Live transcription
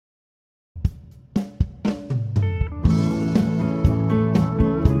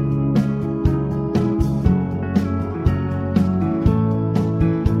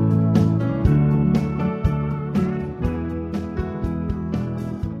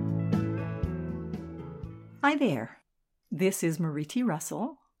Hi there. This is Marie T.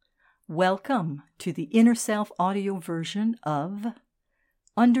 Russell. Welcome to the Inner Self audio version of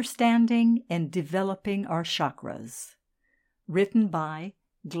Understanding and Developing Our Chakras, written by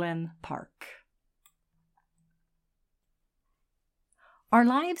Glenn Park. Our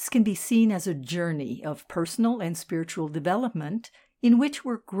lives can be seen as a journey of personal and spiritual development in which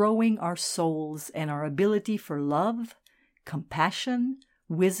we're growing our souls and our ability for love, compassion,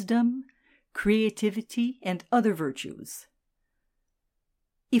 wisdom, creativity, and other virtues.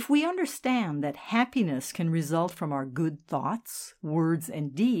 If we understand that happiness can result from our good thoughts, words,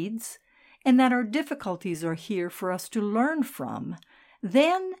 and deeds, and that our difficulties are here for us to learn from,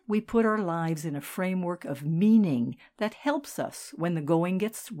 then we put our lives in a framework of meaning that helps us when the going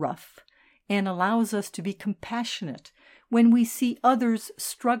gets rough and allows us to be compassionate when we see others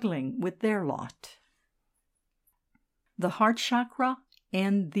struggling with their lot. The heart chakra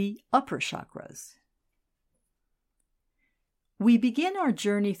and the upper chakras. We begin our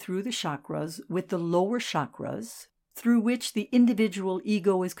journey through the chakras with the lower chakras, through which the individual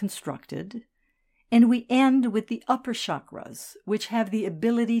ego is constructed, and we end with the upper chakras, which have the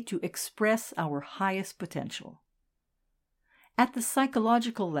ability to express our highest potential. At the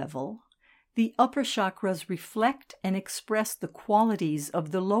psychological level, the upper chakras reflect and express the qualities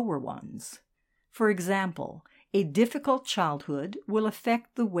of the lower ones. For example, a difficult childhood will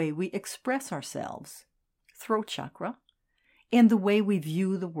affect the way we express ourselves, throat chakra, and the way we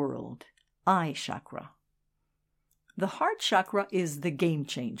view the world, eye chakra. The heart chakra is the game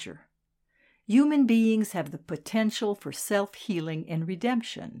changer. Human beings have the potential for self-healing and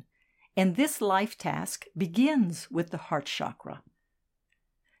redemption, and this life task begins with the heart chakra.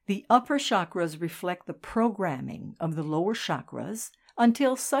 The upper chakras reflect the programming of the lower chakras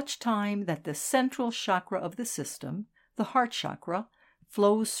until such time that the central chakra of the system, the heart chakra,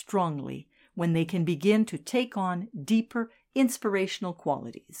 flows strongly when they can begin to take on deeper inspirational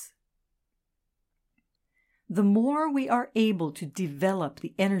qualities. The more we are able to develop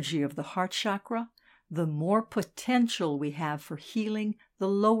the energy of the heart chakra, the more potential we have for healing the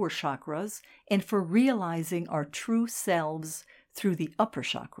lower chakras and for realizing our true selves through the upper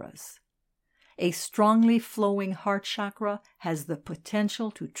chakras. A strongly flowing heart chakra has the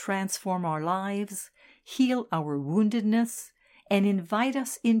potential to transform our lives, heal our woundedness, and invite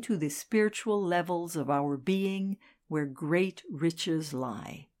us into the spiritual levels of our being where great riches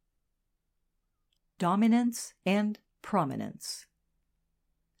lie. Dominance and prominence.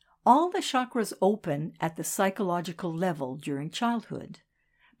 All the chakras open at the psychological level during childhood,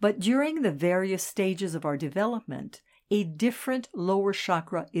 but during the various stages of our development, a different lower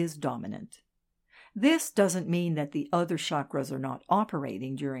chakra is dominant. This doesn't mean that the other chakras are not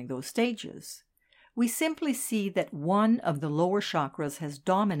operating during those stages. We simply see that one of the lower chakras has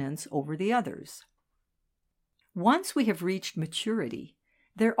dominance over the others. Once we have reached maturity,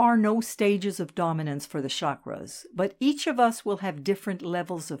 there are no stages of dominance for the chakras, but each of us will have different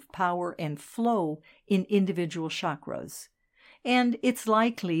levels of power and flow in individual chakras. And it's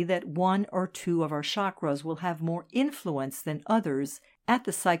likely that one or two of our chakras will have more influence than others at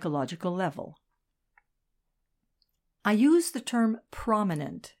the psychological level. I use the term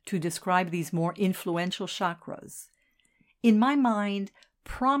prominent to describe these more influential chakras. In my mind,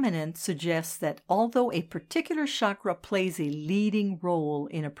 prominent suggests that although a particular chakra plays a leading role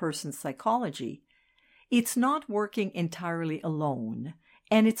in a person's psychology, it's not working entirely alone,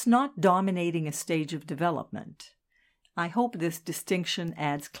 and it's not dominating a stage of development. I hope this distinction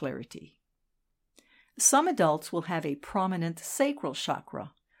adds clarity. Some adults will have a prominent sacral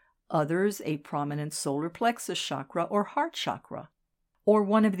chakra, others a prominent solar plexus chakra or heart chakra, or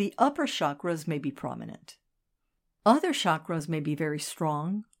one of the upper chakras may be prominent. Other chakras may be very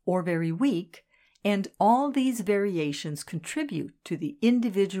strong or very weak, and all these variations contribute to the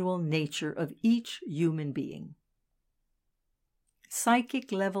individual nature of each human being.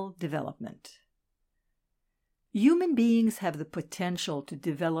 Psychic level development. Human beings have the potential to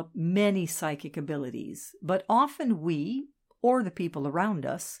develop many psychic abilities, but often we, or the people around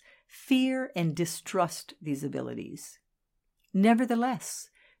us, fear and distrust these abilities. Nevertheless,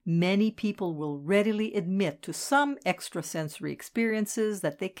 many people will readily admit to some extrasensory experiences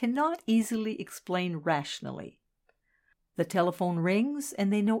that they cannot easily explain rationally. The telephone rings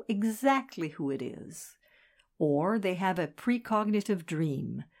and they know exactly who it is. Or they have a precognitive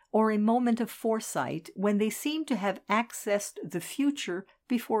dream or a moment of foresight when they seem to have accessed the future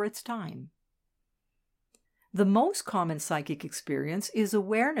before its time. The most common psychic experience is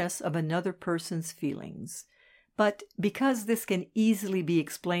awareness of another person's feelings. But because this can easily be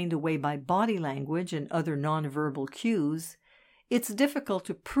explained away by body language and other nonverbal cues, it's difficult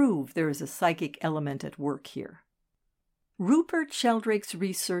to prove there is a psychic element at work here. Rupert Sheldrake's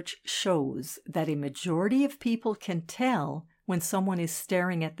research shows that a majority of people can tell when someone is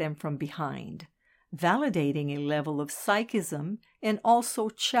staring at them from behind, validating a level of psychism and also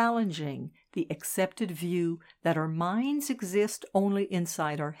challenging the accepted view that our minds exist only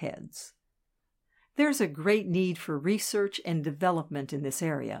inside our heads. There's a great need for research and development in this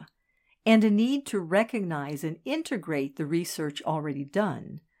area, and a need to recognize and integrate the research already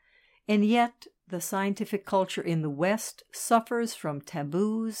done, and yet the scientific culture in the West suffers from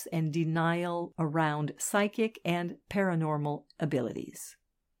taboos and denial around psychic and paranormal abilities.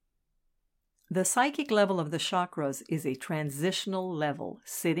 The psychic level of the chakras is a transitional level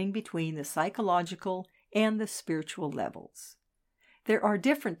sitting between the psychological and the spiritual levels. There are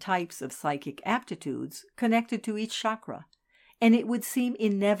different types of psychic aptitudes connected to each chakra, and it would seem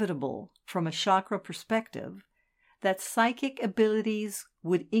inevitable from a chakra perspective that psychic abilities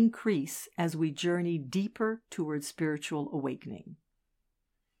would increase as we journey deeper towards spiritual awakening.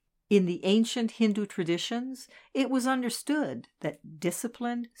 In the ancient Hindu traditions, it was understood that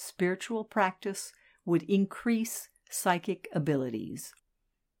disciplined spiritual practice would increase psychic abilities.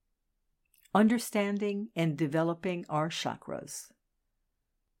 Understanding and developing our chakras.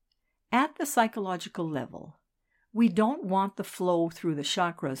 At the psychological level, we don't want the flow through the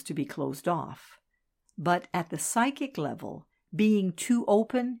chakras to be closed off, but at the psychic level, being too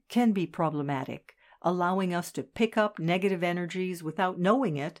open can be problematic, allowing us to pick up negative energies without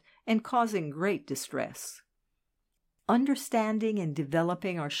knowing it and causing great distress. Understanding and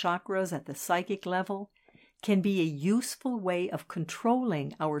developing our chakras at the psychic level can be a useful way of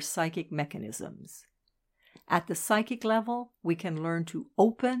controlling our psychic mechanisms. At the psychic level, we can learn to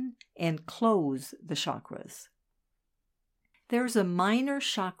open and close the chakras. There's a minor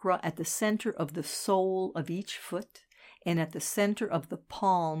chakra at the center of the sole of each foot and at the center of the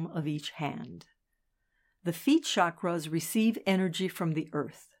palm of each hand. The feet chakras receive energy from the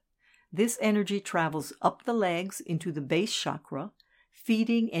earth. This energy travels up the legs into the base chakra,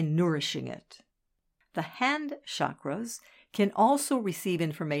 feeding and nourishing it. The hand chakras can also receive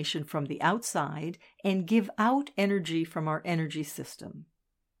information from the outside and give out energy from our energy system.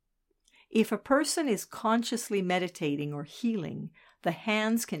 If a person is consciously meditating or healing, the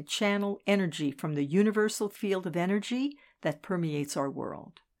hands can channel energy from the universal field of energy that permeates our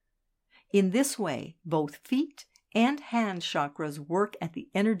world. In this way, both feet and hand chakras work at the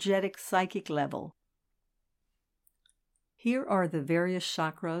energetic psychic level. Here are the various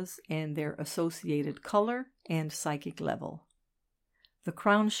chakras and their associated color and psychic level. The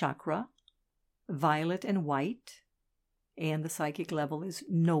crown chakra, violet and white, and the psychic level is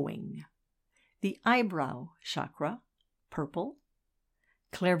knowing. The eyebrow chakra, purple.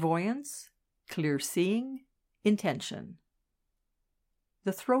 Clairvoyance, clear seeing, intention.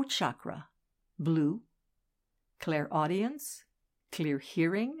 The throat chakra, blue. Clairaudience, clear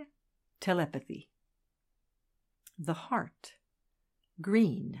hearing, telepathy. The heart,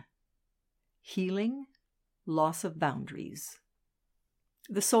 green. Healing, loss of boundaries.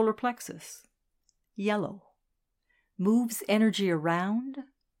 The solar plexus, yellow. Moves energy around,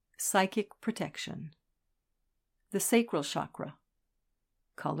 psychic protection. The sacral chakra,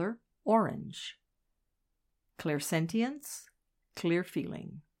 color orange. Clairsentience, clear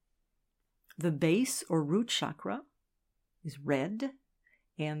feeling. The base or root chakra is red,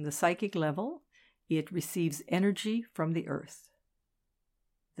 and the psychic level, it receives energy from the earth.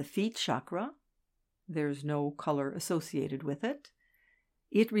 The feet chakra, there's no color associated with it.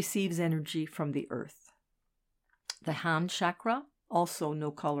 It receives energy from the earth. The hand chakra, also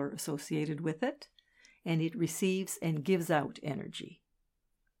no color associated with it, and it receives and gives out energy.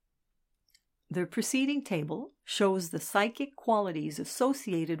 The preceding table shows the psychic qualities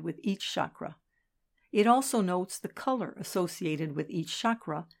associated with each chakra. It also notes the color associated with each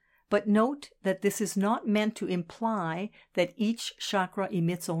chakra, but note that this is not meant to imply that each chakra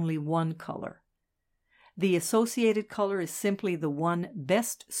emits only one color. The associated color is simply the one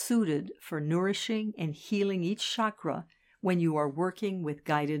best suited for nourishing and healing each chakra when you are working with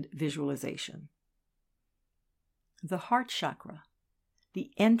guided visualization. The heart chakra,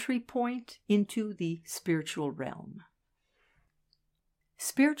 the entry point into the spiritual realm.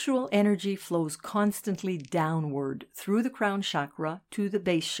 Spiritual energy flows constantly downward through the crown chakra to the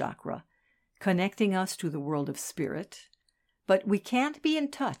base chakra, connecting us to the world of spirit, but we can't be in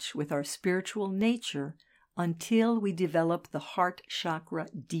touch with our spiritual nature until we develop the heart chakra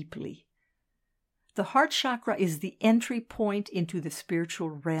deeply. The heart chakra is the entry point into the spiritual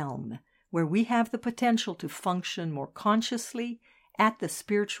realm, where we have the potential to function more consciously at the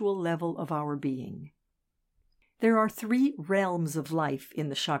spiritual level of our being. There are 3 realms of life in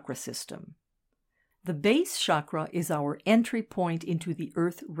the chakra system. The base chakra is our entry point into the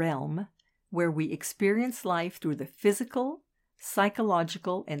earth realm, where we experience life through the physical,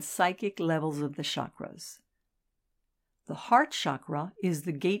 psychological, and psychic levels of the chakras. The heart chakra is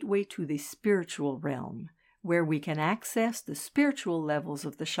the gateway to the spiritual realm, where we can access the spiritual levels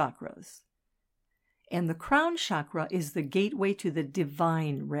of the chakras. And the crown chakra is the gateway to the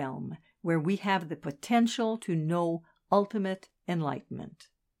divine realm, where we have the potential to know ultimate enlightenment.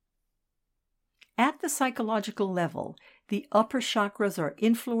 At the psychological level, the upper chakras are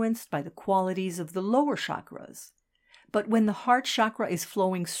influenced by the qualities of the lower chakras. But when the heart chakra is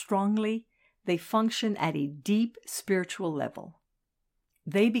flowing strongly, they function at a deep spiritual level.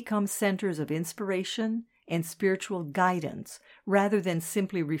 They become centers of inspiration and spiritual guidance, rather than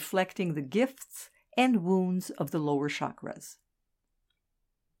simply reflecting the gifts and wounds of the lower chakras.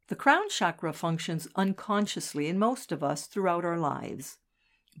 The crown chakra functions unconsciously in most of us throughout our lives.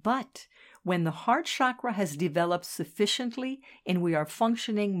 But when the heart chakra has developed sufficiently and we are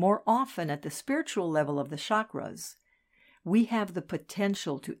functioning more often at the spiritual level of the chakras, we have the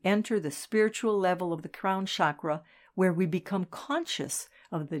potential to enter the spiritual level of the crown chakra, where we become conscious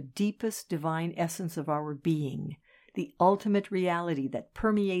of the deepest divine essence of our being, the ultimate reality that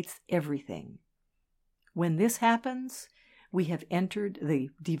permeates everything. When this happens, we have entered the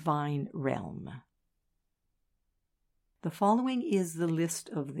divine realm. The following is the list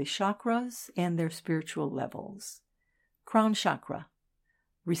of the chakras and their spiritual levels. Crown chakra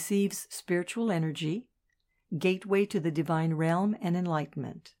receives spiritual energy, gateway to the divine realm and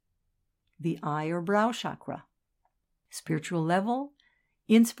enlightenment. The eye or brow chakra, spiritual level,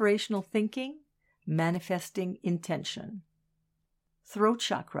 inspirational thinking, manifesting intention. Throat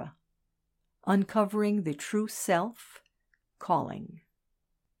chakra, uncovering the true self, calling.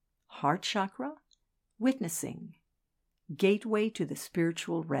 Heart chakra, witnessing, gateway to the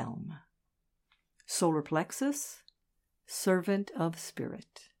spiritual realm. Solar plexus, servant of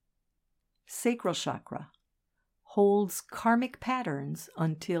spirit. Sacral chakra, holds karmic patterns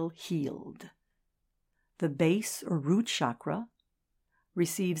until healed. The base or root chakra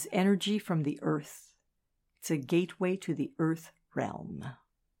receives energy from the earth. It's a gateway to the earth realm.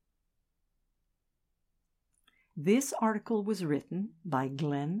 This article was written by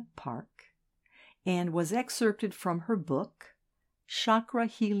Glenn Park and was excerpted from her book, Chakra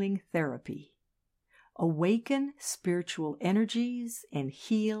Healing Therapy: Awaken Spiritual Energies and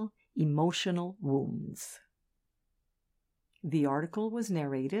Heal Emotional Wounds. The article was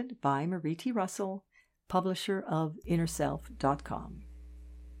narrated by Marie T. Russell, publisher of InnerSelf.com.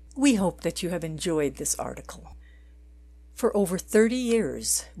 We hope that you have enjoyed this article. For over 30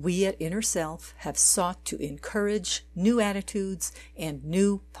 years, we at Inner Self have sought to encourage new attitudes and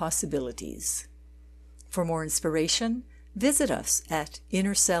new possibilities. For more inspiration, visit us at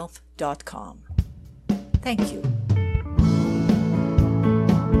InnerSelf.com. Thank you.